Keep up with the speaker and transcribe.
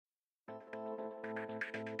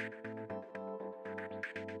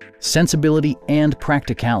Sensibility and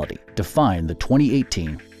practicality define the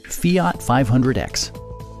 2018 FIAT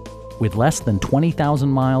 500X. With less than 20,000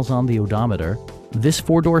 miles on the odometer, this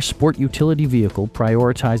four-door sport utility vehicle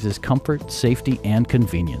prioritizes comfort, safety, and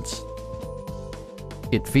convenience.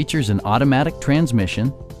 It features an automatic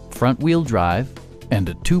transmission, front-wheel drive, and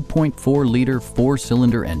a 2.4-liter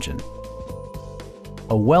four-cylinder engine.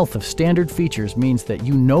 A wealth of standard features means that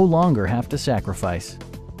you no longer have to sacrifice,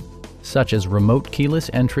 such as remote keyless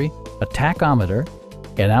entry, a tachometer,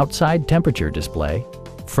 an outside temperature display,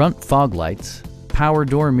 front fog lights, power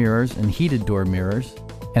door mirrors and heated door mirrors,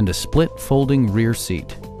 and a split folding rear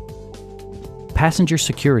seat. Passenger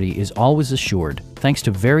security is always assured thanks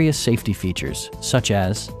to various safety features such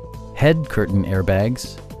as head curtain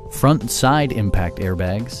airbags, front and side impact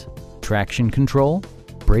airbags, traction control,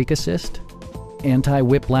 brake assist,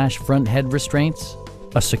 anti-whiplash front head restraints,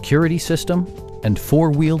 a security system, and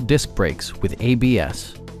four-wheel disc brakes with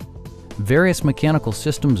ABS. Various mechanical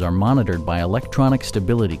systems are monitored by electronic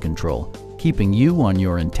stability control, keeping you on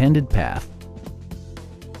your intended path.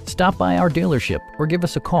 Stop by our dealership or give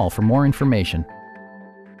us a call for more information.